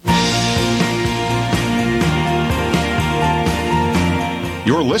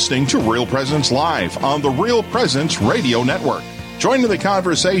You're listening to Real Presence Live on the Real Presence Radio Network. Join in the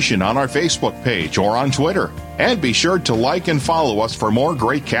conversation on our Facebook page or on Twitter. And be sure to like and follow us for more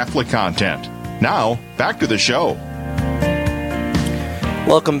great Catholic content. Now, back to the show.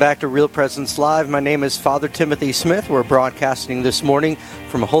 Welcome back to Real Presence Live. My name is Father Timothy Smith. We're broadcasting this morning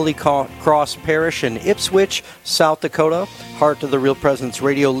from Holy Cross Parish in Ipswich, South Dakota, heart of the Real Presence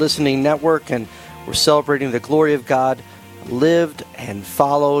Radio Listening Network, and we're celebrating the glory of God lived and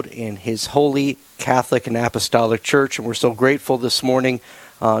followed in His holy Catholic and Apostolic Church. And we're so grateful this morning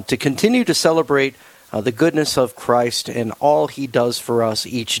to continue to celebrate the goodness of Christ and all He does for us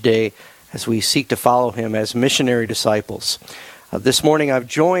each day as we seek to follow Him as missionary disciples. This morning I'm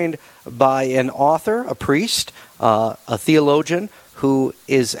joined by an author, a priest, a theologian who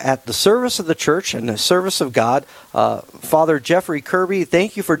is at the service of the church and the service of God. Father Jeffrey Kirby,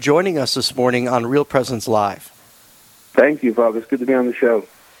 thank you for joining us this morning on Real Presence Live. Thank you, Father. It's good to be on the show.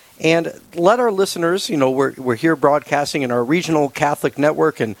 And let our listeners, we're here broadcasting in our regional Catholic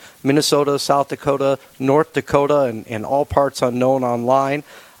network in Minnesota, South Dakota, North Dakota, and all parts unknown online.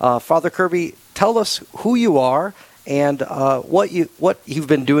 Father Kirby, tell us who you are and what you've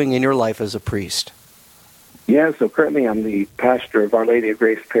been doing in your life as a priest. Yeah, so currently I'm the pastor of Our Lady of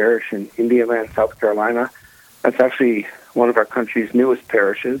Grace Parish in Indiana, South Carolina. That's actually one of our country's newest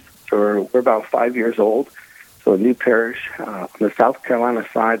parishes. So we're about 5 years old. So a new parish on the South Carolina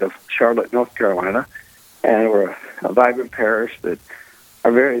side of Charlotte, North Carolina. And we're a vibrant parish that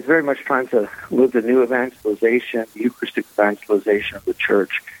is very much trying to live the new evangelization, the Eucharistic evangelization of the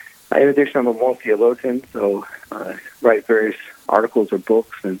church. In addition, I'm a more theologian, so write various articles or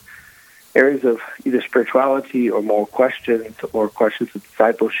books in areas of either spirituality or more questions of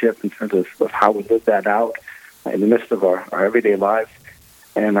discipleship in terms of how we live that out in the midst of our everyday lives.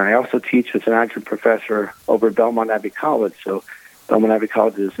 And I also teach as an adjunct professor over at Belmont Abbey College. So Belmont Abbey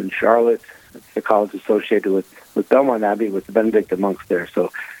College is in Charlotte. It's the college associated with Belmont Abbey, with the Benedictine monks there.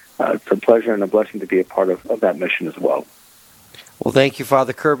 So it's a pleasure and a blessing to be a part of that mission as well. Well, thank you,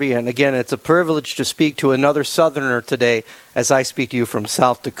 Father Kirby. And again, it's a privilege to speak to another Southerner today as I speak to you from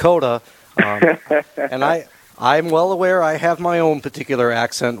South Dakota. And I'm well aware I have my own particular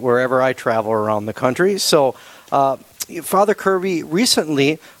accent wherever I travel around the country. So, Father Kirby,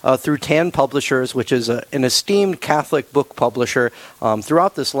 recently through Tan Publishers, which is an esteemed Catholic book publisher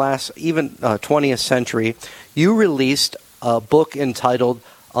throughout this last, even 20th century, you released a book entitled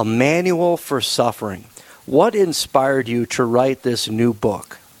A Manual for Suffering. What inspired you to write this new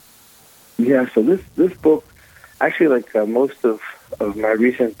book? Yeah, so this book, actually like most of my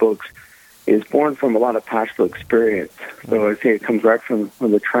recent books, is born from a lot of pastoral experience. So I say it comes right from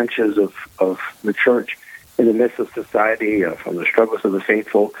the trenches of the church in the midst of society, from the struggles of the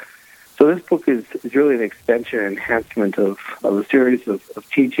faithful. So this book is really an extension and enhancement of a series of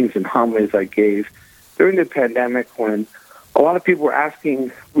teachings and homilies I gave during the pandemic when a lot of people were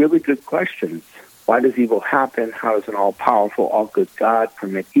asking really good questions. Why does evil happen? How does an all-powerful, all-good God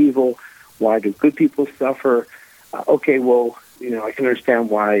permit evil? Why do good people suffer? I can understand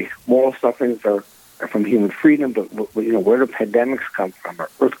why moral sufferings are from human freedom, but where do pandemics come from, or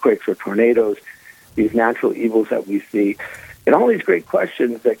earthquakes or tornadoes, these natural evils that we see, and all these great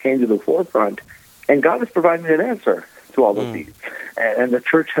questions that came to the forefront, and God has provided an answer to all of these, and the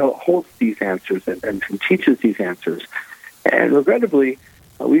church holds these answers and teaches these answers, and regrettably,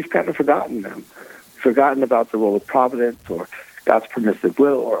 we've kind of forgotten them, forgotten about the role of providence or God's permissive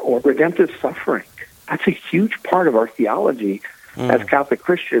will or redemptive suffering. That's a huge part of our theology as Catholic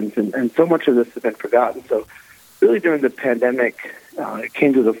Christians, and so much of this has been forgotten. So really during the pandemic, it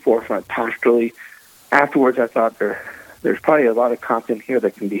came to the forefront pastorally. Afterwards, I thought there's probably a lot of content here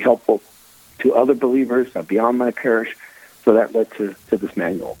that can be helpful to other believers beyond my parish, so that led to this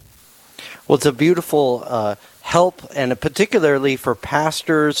manual. Well, it's a beautiful help, and particularly for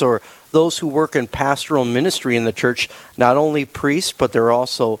pastors or those who work in pastoral ministry in the church, not only priests, but they're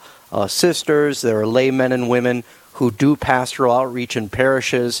also sisters, there are laymen and women who do pastoral outreach in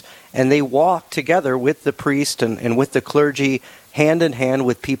parishes, and they walk together with the priest and with the clergy, hand in hand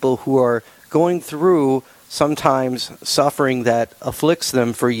with people who are going through sometimes suffering that afflicts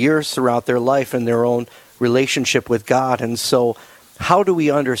them for years throughout their life in their own relationship with God. And so how do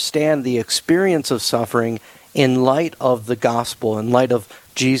we understand the experience of suffering in light of the gospel, in light of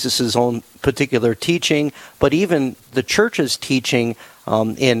Jesus' own particular teaching, but even the church's teaching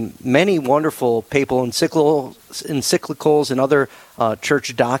in many wonderful papal encyclicals and other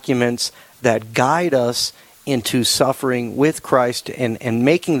church documents that guide us into suffering with Christ and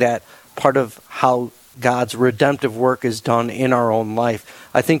making that part of how God's redemptive work is done in our own life.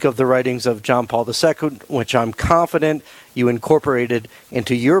 I think of the writings of John Paul II, which I'm confident you incorporated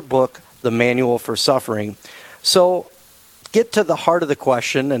into your book, The Manual for Suffering. So get to the heart of the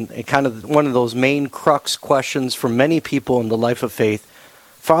question, and kind of one of those main crux questions for many people in the life of faith.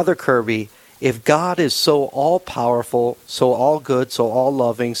 Father Kirby, if God is so all-powerful, so all-good, so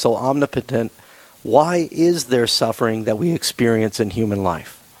all-loving, so omnipotent, why is there suffering that we experience in human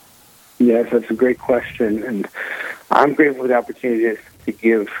life? Yes, that's a great question, and I'm grateful for the opportunity to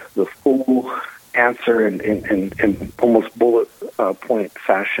give the full answer in almost bullet point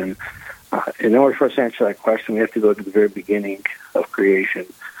fashion. In order for us to answer that question, we have to go to the very beginning of creation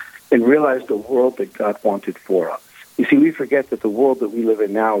and realize the world that God wanted for us. You see, we forget that the world that we live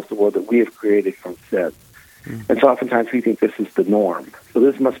in now is the world that we have created from sin. And so oftentimes we think this is the norm. So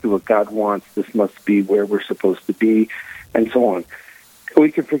this must be what God wants. This must be where we're supposed to be, and so on.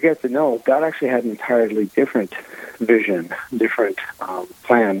 We can forget that, no, God actually had an entirely different vision, different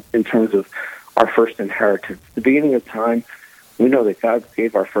plan in terms of our first inheritance. At the beginning of time, we know that God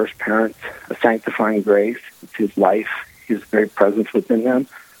gave our first parents a sanctifying grace. It's His life, His very presence within them.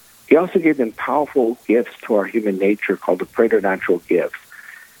 He also gave them powerful gifts to our human nature called the preternatural gifts.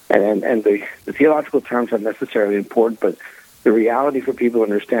 And the theological terms are necessarily important, but the reality for people to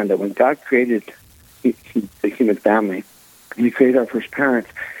understand that when God created the human family, He created our first parents,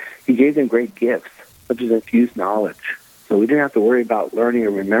 He gave them great gifts, such as infused knowledge. So we didn't have to worry about learning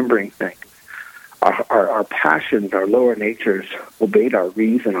or remembering things. Our passions, our lower natures, obeyed our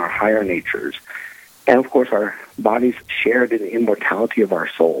reason, our higher natures. And, of course, our bodies shared in the immortality of our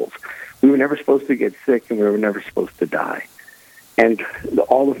souls. We were never supposed to get sick, and we were never supposed to die. And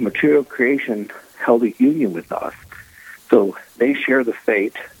all of material creation held a union with us. So they share the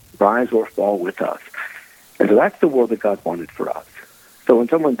fate, rise or fall with us. And so that's the world that God wanted for us. So when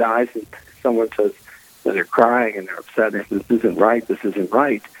someone dies and someone says that they're crying and they're upset and this isn't right,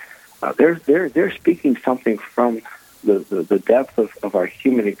 they're speaking something from the depth of our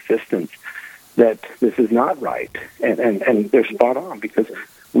human existence that this is not right. And they're spot on because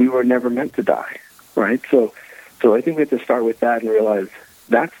we were never meant to die, right? So I think we have to start with that and realize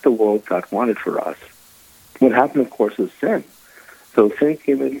that's the world God wanted for us. What happened, of course, is sin. So sin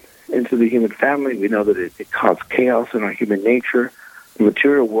came into the human family. We know that it caused chaos in our human nature. The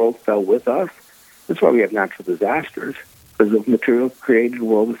material world fell with us. That's why we have natural disasters, because the material created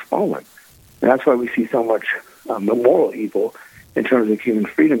world is fallen. And that's why we see so much moral evil in terms of human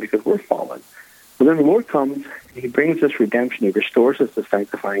freedom, because we're fallen. But then the Lord comes, He brings us redemption. He restores us to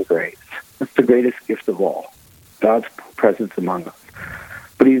sanctifying grace. That's the greatest gift of all, God's presence among us.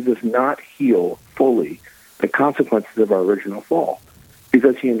 But He does not heal fully the consequences of our original fall,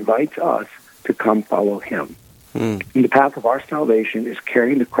 because He invites us to come follow Him. And the path of our salvation is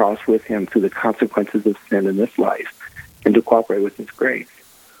carrying the cross with Him through the consequences of sin in this life and to cooperate with His grace.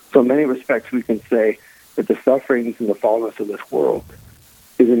 So in many respects, we can say that the sufferings and the fallenness of this world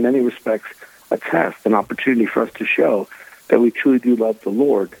is in many respects a test, an opportunity for us to show that we truly do love the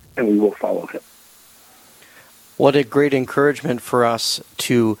Lord and we will follow Him. What a great encouragement for us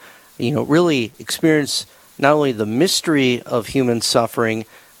to, really experience not only the mystery of human suffering,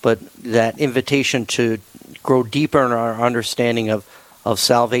 but that invitation to grow deeper in our understanding of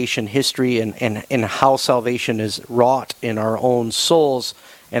salvation history and how salvation is wrought in our own souls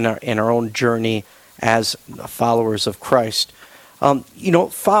and in our own journey as followers of Christ.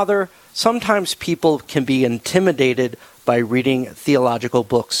 Father, sometimes people can be intimidated by reading theological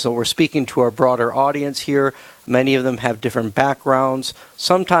books. So we're speaking to our broader audience here. Many of them have different backgrounds.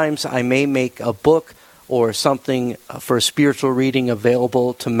 Sometimes I may make a book or something for spiritual reading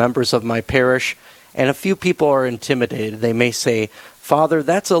available to members of my parish, and a few people are intimidated. They may say, Father,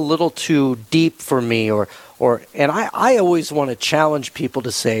 that's a little too deep for me, and I always want to challenge people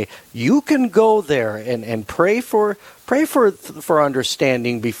to say, you can go there and pray for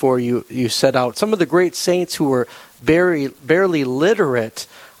understanding before you set out. Some of the great saints who were barely literate,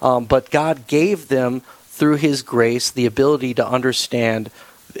 but God gave them, through His grace, the ability to understand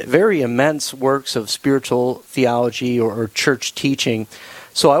very immense works of spiritual theology or church teaching.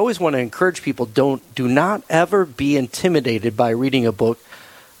 So I always want to encourage people, do not ever be intimidated by reading a book.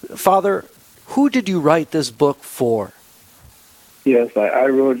 Father, who did you write this book for? Yes, I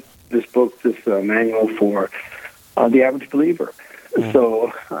wrote this book, this manual for the average believer.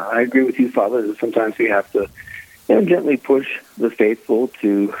 So I agree with you, Father, that sometimes we have to gently push the faithful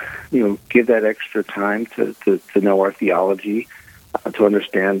to give that extra time to know our theology, to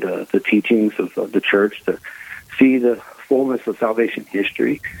understand the teachings of the church, to see the fullness of salvation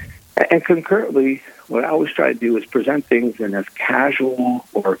history. And concurrently, what I always try to do is present things in as casual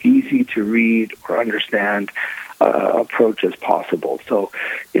or easy to read or understand approach as possible. So,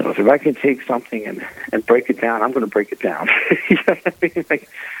 if I can take something and break it down, I'm going to break it down. You know what I mean?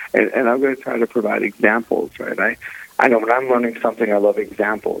 And I'm going to try to provide examples, right? I know when I'm learning something, I love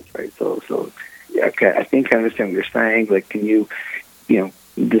examples, right? So yeah, okay, I think I understand what you're saying. Like, can you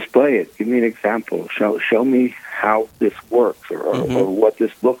display it? Give me an example. Show me how this works or what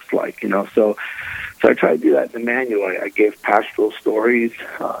this looks like. So I try to do that in the manual. I gave pastoral stories,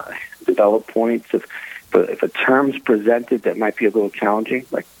 develop points. If a term's presented that might be a little challenging,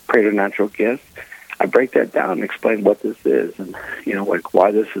 like preternatural gifts, I break that down and explain what this is and,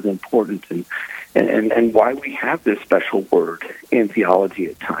 why this is important and why we have this special word in theology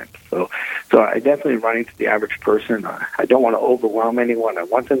at times. So I definitely run into the average person. I don't want to overwhelm anyone. I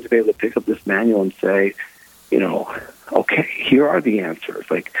want them to be able to pick up this manual and say, okay, here are the answers.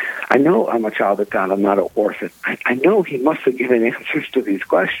 Like, I know I'm a child of God. I'm not an orphan. I know he must have given answers to these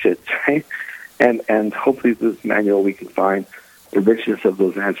questions, right? And hopefully this manual we can find the richness of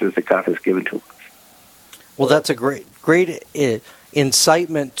those answers that God has given to us. Well, that's a great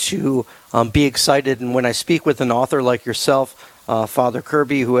incitement to be excited. And when I speak with an author like yourself, Father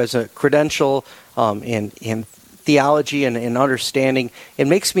Kirby, who has a credential in theology and understanding, it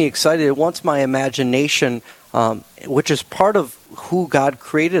makes me excited. It wants my imagination, which is part of who God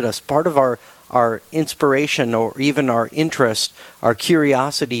created us, part of our inspiration or even our interest, our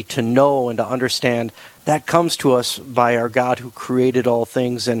curiosity to know and to understand. That comes to us by our God who created all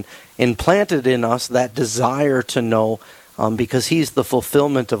things and implanted in us that desire to know, because he's the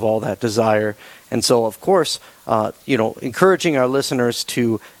fulfillment of all that desire. And so, of course, encouraging our listeners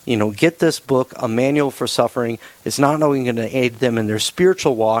to, get this book, A Manual for Suffering, is not only going to aid them in their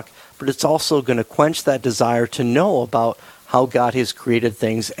spiritual walk, but it's also going to quench that desire to know about how God has created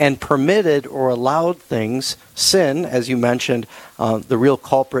things and permitted or allowed things, sin, as you mentioned, the real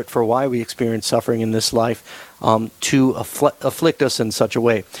culprit for why we experience suffering in this life, to afflict us in such a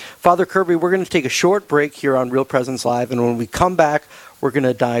way. Father Kirby, we're going to take a short break here on Real Presence Live, and when we come back, we're going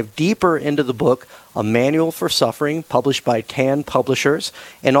to dive deeper into the book, A Manual for Suffering, published by Tan Publishers,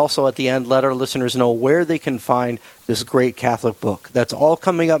 and also at the end, let our listeners know where they can find this great Catholic book. That's all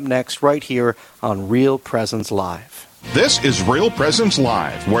coming up next right here on Real Presence Live. This is Real Presence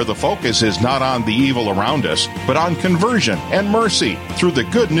Live, where the focus is not on the evil around us, but on conversion and mercy through the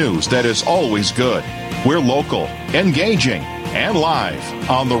good news that is always good. We're local, engaging, and live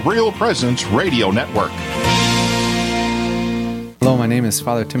on the Real Presence Radio Network. Hello, my name is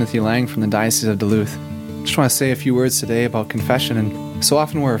Father Timothy Lang from the Diocese of Duluth. I just want to say a few words today about confession, and so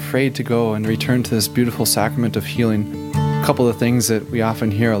often we're afraid to go and return to this beautiful sacrament of healing. A couple of things that we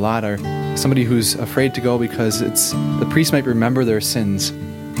often hear a lot are somebody who's afraid to go because the priest might remember their sins.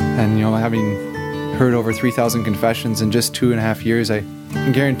 And, having heard over 3,000 confessions in just 2.5 years, I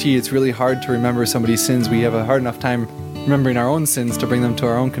can guarantee it's really hard to remember somebody's sins. We have a hard enough time remembering our own sins to bring them to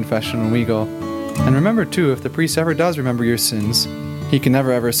our own confession when we go. And remember, too, if the priest ever does remember your sins, he can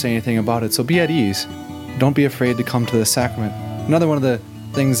never, ever say anything about it. So be at ease. Don't be afraid to come to the sacrament. Another one of the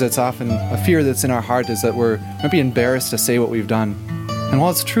things that's often a fear that's in our heart is that we might be embarrassed to say what we've done. And while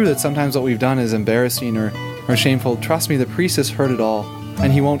it's true that sometimes what we've done is embarrassing or shameful, trust me, the priest has heard it all,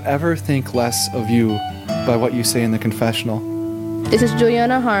 and he won't ever think less of you by what you say in the confessional. This is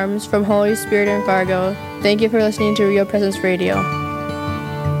Juliana Harms from Holy Spirit in Fargo. Thank you for listening to Real Presence Radio.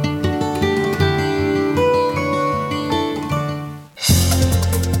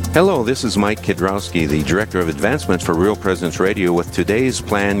 Hello, this is Mike Kidrowski, the Director of Advancements for Real Presence Radio with today's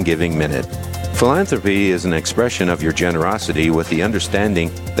Plan Giving Minute. Philanthropy is an expression of your generosity with the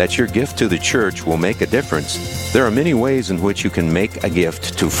understanding that your gift to the church will make a difference. There are many ways in which you can make a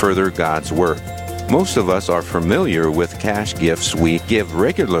gift to further God's work. Most of us are familiar with cash gifts we give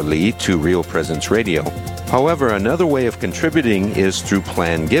regularly to Real Presence Radio. However, another way of contributing is through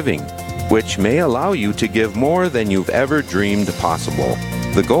plan giving, which may allow you to give more than you've ever dreamed possible.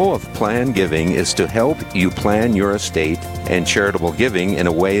 The goal of plan giving is to help you plan your estate and charitable giving in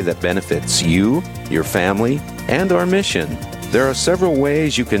a way that benefits you, your family, and our mission. There are several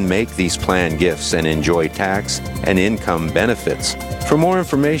ways you can make these plan gifts and enjoy tax and income benefits. For more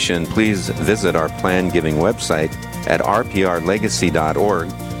information, please visit our plan giving website at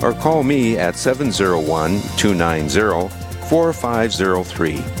rprlegacy.org or call me at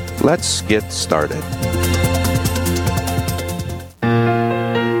 701-290-4503. Let's get started.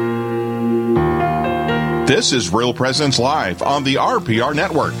 This is Real Presence Live on the RPR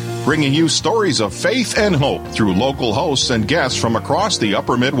Network, bringing you stories of faith and hope through local hosts and guests from across the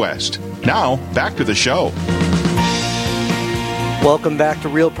upper Midwest. Now, back to the show. Welcome back to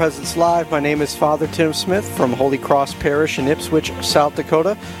Real Presence Live. My name is Father Tim Smith from Holy Cross Parish in Ipswich, South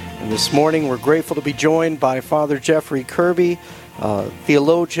Dakota. And this morning we're grateful to be joined by Father Jeffrey Kirby,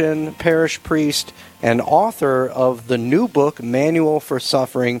 theologian, parish priest, and author of the new book, Manual for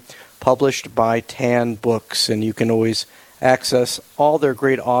Suffering, published by Tan Books. And you can always access all their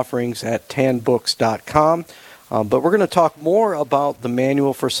great offerings at tanbooks.com. But we're going to talk more about the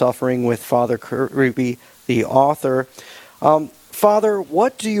Manual for Suffering with Father Kirby, the author. Father,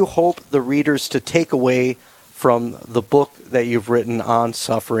 what do you hope the readers to take away from the book that you've written on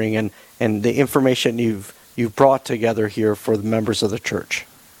suffering and the information you've brought together here for the members of the church?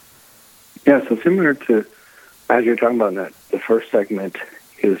 Yeah, so similar to, as you're talking about in the first segment,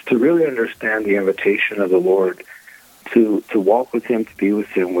 is to really understand the invitation of the Lord to walk with Him, to be with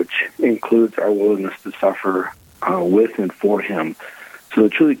Him, which includes our willingness to suffer with and for Him. So to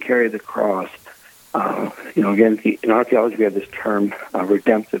truly carry the cross. Again, in our theology, we have this term,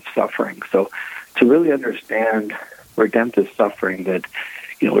 redemptive suffering. So to really understand redemptive suffering, that,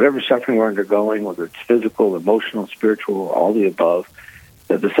 whatever suffering we're undergoing, whether it's physical, emotional, spiritual, all the above,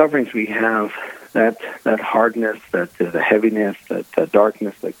 that the sufferings we have, that hardness, the heaviness, that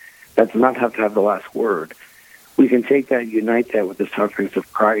darkness, that does not have to have the last word. We can take that, unite that with the sufferings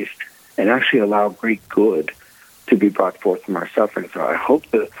of Christ, and actually allow great good to be brought forth from our suffering. So I hope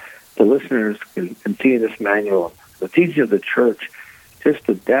that the listeners can see in this manual, the teaching of the church, just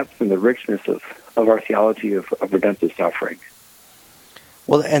the depth and the richness of our theology of redemptive suffering.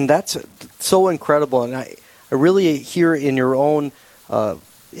 Well, and that's so incredible. And I really hear in your own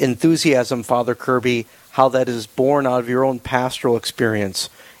enthusiasm, Father Kirby, how that is born out of your own pastoral experience.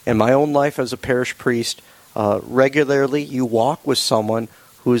 In my own life as a parish priest, regularly you walk with someone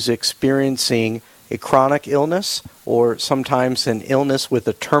who is experiencing a chronic illness or sometimes an illness with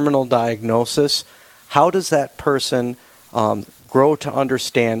a terminal diagnosis. How does that person grow to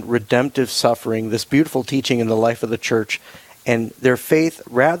understand redemptive suffering, this beautiful teaching in the life of the church, and their faith,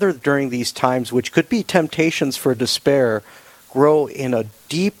 rather during these times, which could be temptations for despair, grow in a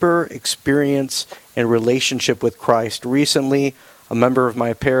deeper experience and relationship with Christ? Recently, a member of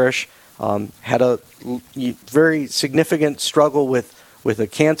my parish had a very significant struggle with a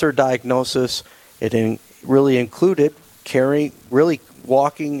cancer diagnosis. It really included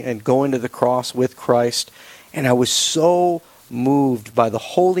walking and going to the cross with Christ. And I was so moved by the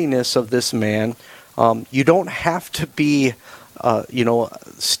holiness of this man. You don't have to be,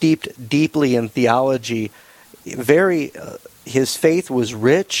 steeped deeply in theology. His faith was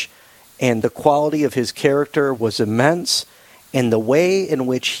rich, and the quality of his character was immense. And the way in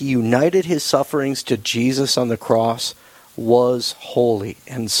which he united his sufferings to Jesus on the cross was holy.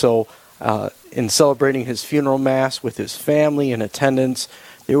 And so, in celebrating his funeral mass with his family in attendance,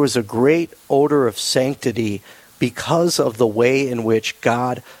 there was a great odor of sanctity because of the way in which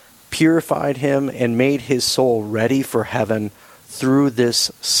God purified him and made his soul ready for heaven through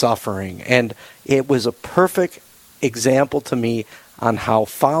this suffering. And it was a perfect example to me on how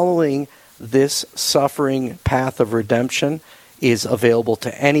following this suffering path of redemption is available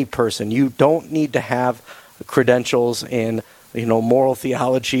to any person. You don't need to have credentials in moral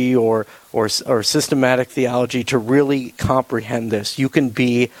theology or systematic theology to really comprehend this. You can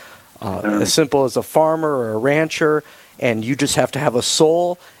be as simple as a farmer or a rancher, and you just have to have a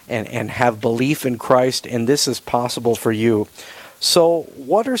soul and have belief in Christ, and this is possible for you. So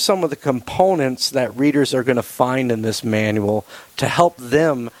what are some of the components that readers are going to find in this manual to help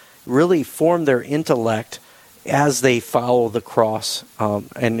them really form their intellect as they follow the cross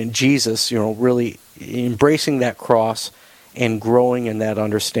and in Jesus, really embracing that cross and growing in that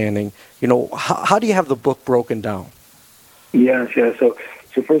understanding? How do you have the book broken down? Yeah. So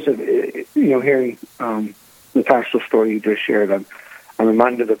first, hearing the pastoral story you just shared, I'm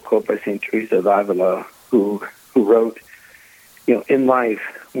reminded of a quote by St. Teresa of Avila, who wrote, in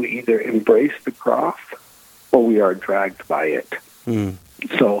life we either embrace the cross or we are dragged by it.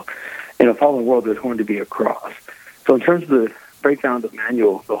 So in a fallen world, there's going to be a cross. So in terms of the breakdown of the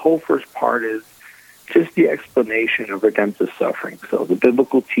manual, the whole first part is just the explanation of redemptive suffering. So the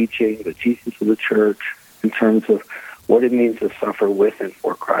biblical teaching, the teachings of the church in terms of what it means to suffer with and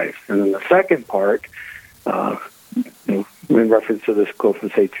for Christ. And then the second part, in reference to this quote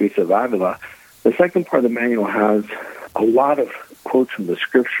from St. Teresa of Avila, the second part of the manual has a lot of quotes from the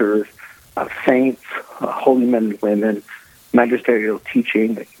scriptures, saints, holy men and women, magisterial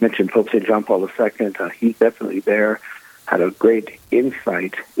teaching. You mentioned Pope St. John Paul II. He's definitely there, had a great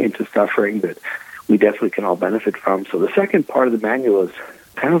insight into suffering that we definitely can all benefit from. So the second part of the manual is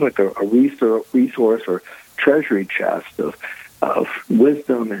kind of like a resource or treasury chest of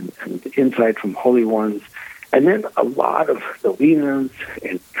wisdom and insight from holy ones And then a lot of novenas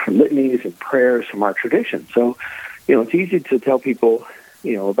and litanies and prayers from our tradition. So, it's easy to tell people,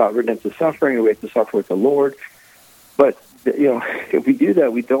 about redemptive suffering, and we have to suffer with the Lord. But, if we do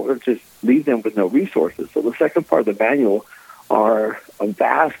that, we don't just leave them with no resources. So the second part of the manual are a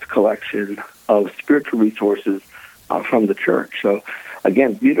vast collection of spiritual resources from the church. So,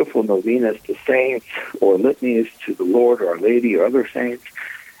 again, beautiful novenas to saints or litanies to the Lord or Our Lady or other saints.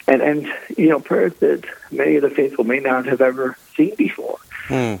 And prayers that many of the faithful may not have ever seen before.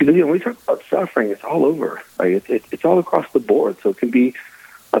 Because, when we talk about suffering, it's all over. Right? It's all across the board. So it can be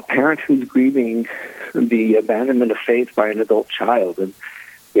a parent who's grieving the abandonment of faith by an adult child and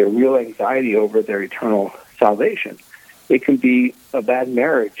their real anxiety over their eternal salvation. It can be a bad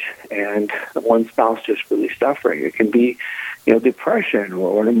marriage and one spouse just really suffering. It can be, depression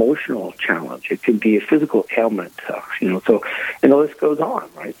or an emotional challenge. It can be a physical ailment, so, and the list goes on,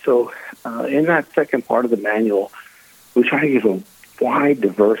 right? So in that second part of the manual, we try to give a wide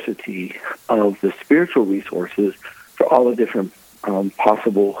diversity of the spiritual resources for all the different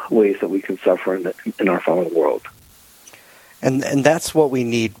possible ways that we can suffer in our fallen world. And that's what we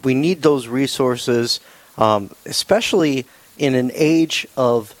need. We need those resources, especially in an age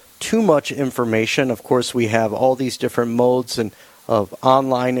of too much information. Of course, we have all these different modes of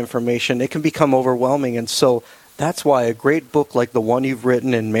online information. It can become overwhelming, and so that's why a great book like the one you've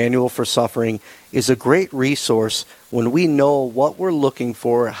written in Manual for Suffering is a great resource. When we know what we're looking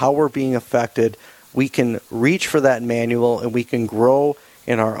for, how we're being affected, we can reach for that manual and we can grow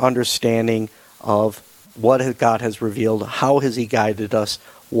in our understanding of what God has revealed, how has He guided us,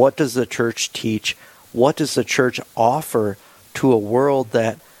 what does the church teach, what does the church offer to a world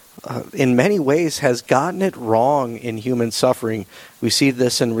that in many ways has gotten it wrong in human suffering. We see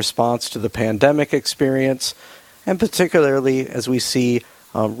this in response to the pandemic experience, and particularly as we see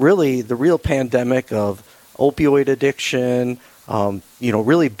really the real pandemic of opioid addiction,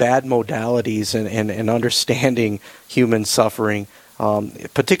 really bad modalities and understanding human suffering,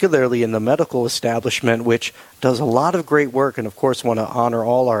 particularly in the medical establishment, which does a lot of great work. And of course, want to honor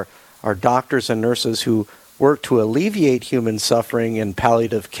all our doctors and nurses who work to alleviate human suffering and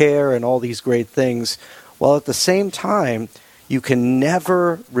palliative care and all these great things, while at the same time, you can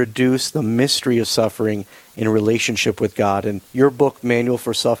never reduce the mystery of suffering in relationship with God. And your book, Manual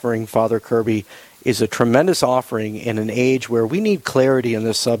for Suffering, Father Kirby, is a tremendous offering in an age where we need clarity in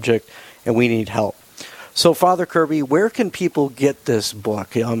this subject and we need help. So, Father Kirby, where can people get this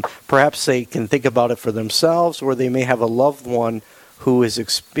book? Perhaps they can think about it for themselves, or they may have a loved one who is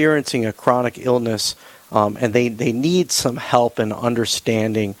experiencing a chronic illness, and they need some help and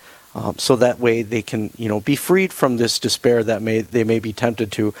understanding, so that way they can be freed from this despair that they may be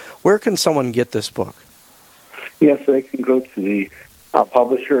tempted to. Where can someone get this book? Yes, they can go to the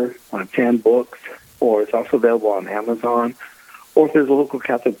publisher on 10 Books, or it's also available on Amazon, or if there's a local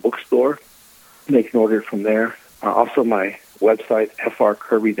Catholic bookstore, they can order it from there. Also, my website,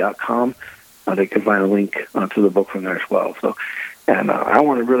 frkirby.com, they can find a link to the book from there as well. So, and I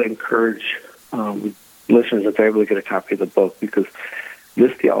want to really encourage listeners if they're able to get a copy of the book, because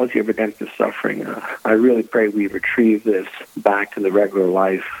this theology of redemptive suffering, I really pray we retrieve this back to the regular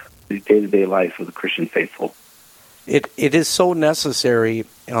life, the day-to-day life of the Christian faithful. It is so necessary.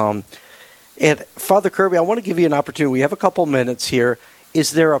 And Father Kirby, I want to give you an opportunity. We have a couple minutes here.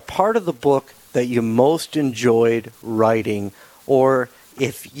 Is there a part of the book that you most enjoyed writing? Or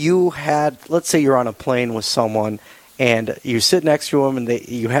if you had, let's say you're on a plane with someone and you sit next to them and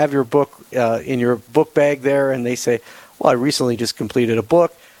you have your book in your book bag there, and they say, well, I recently just completed a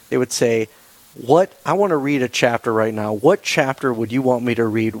book. They would say, I want to read a chapter right now. What chapter would you want me to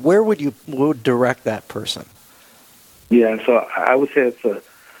read? Where would you direct that person? Yeah, so I would say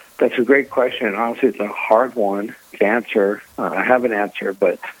that's a great question. And honestly, it's a hard one to answer. I have an answer,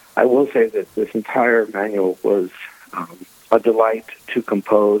 but I will say that this entire manual was a delight to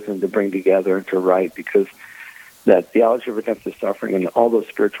compose and to bring together and to write, because that theology of redemptive suffering and all those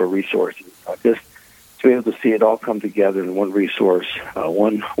spiritual resources, just to be able to see it all come together in one resource,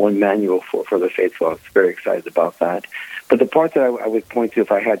 one manual for the faithful. I was very excited about that. But the part that I would point to,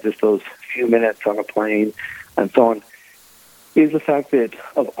 if I had just those few minutes on a plane and so on, is the fact that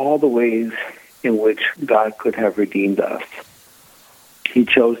of all the ways in which God could have redeemed us, He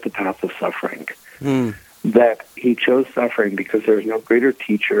chose the path of suffering. That He chose suffering because there's no greater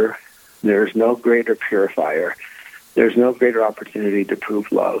teacher, there's no greater purifier, there's no greater opportunity to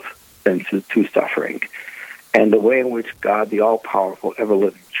prove love than to suffering. And the way in which God, the all-powerful,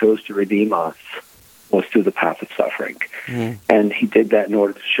 ever-living, chose to redeem us was through the path of suffering. And He did that in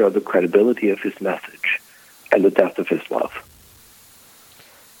order to show the credibility of His message and the depth of His love.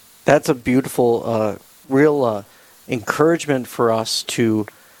 That's a beautiful real encouragement for us to,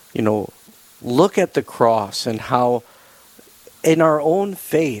 look at the cross and how in our own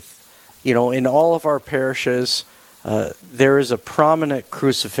faith, in all of our parishes, there is a prominent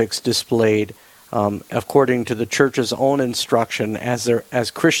crucifix displayed according to the Church's own instruction,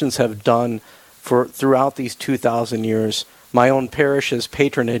 as Christians have done throughout these 2,000 years. My own parish's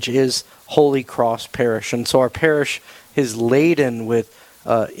patronage is Holy Cross Parish, and so our parish is laden with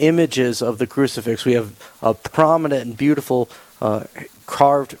images of the crucifix. We have a prominent and beautiful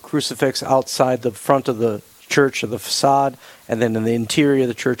carved crucifix outside the front of the church, of the facade, and then in the interior of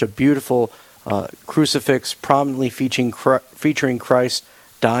the church, a beautiful crucifix prominently featuring Christ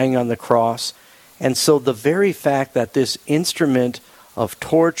dying on the cross. And so the very fact that this instrument of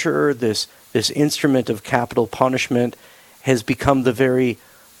torture, this instrument of capital punishment, has become the very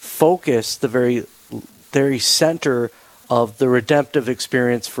focus, the very center of the redemptive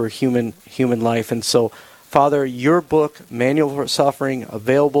experience for human life. And so, Father, your book, Manual for Suffering,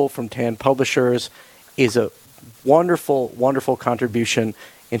 available from TAN Publishers, is a wonderful, wonderful contribution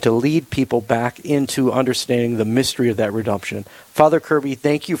and to lead people back into understanding the mystery of that redemption. Father Kirby,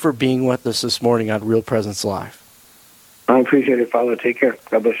 thank you for being with us this morning on Real Presence Live. I appreciate it, Father. Take care.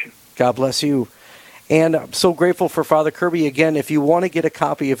 God bless you. God bless you. And I'm so grateful for Father Kirby. Again, if you want to get a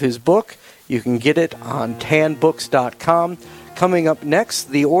copy of his book, you can get it on tanbooks.com. Coming up next,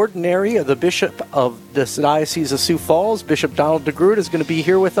 the ordinary of the Bishop of the Diocese of Sioux Falls, Bishop Donald DeGroot, is going to be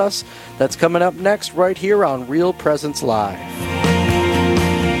here with us. That's coming up next right here on Real Presence Live.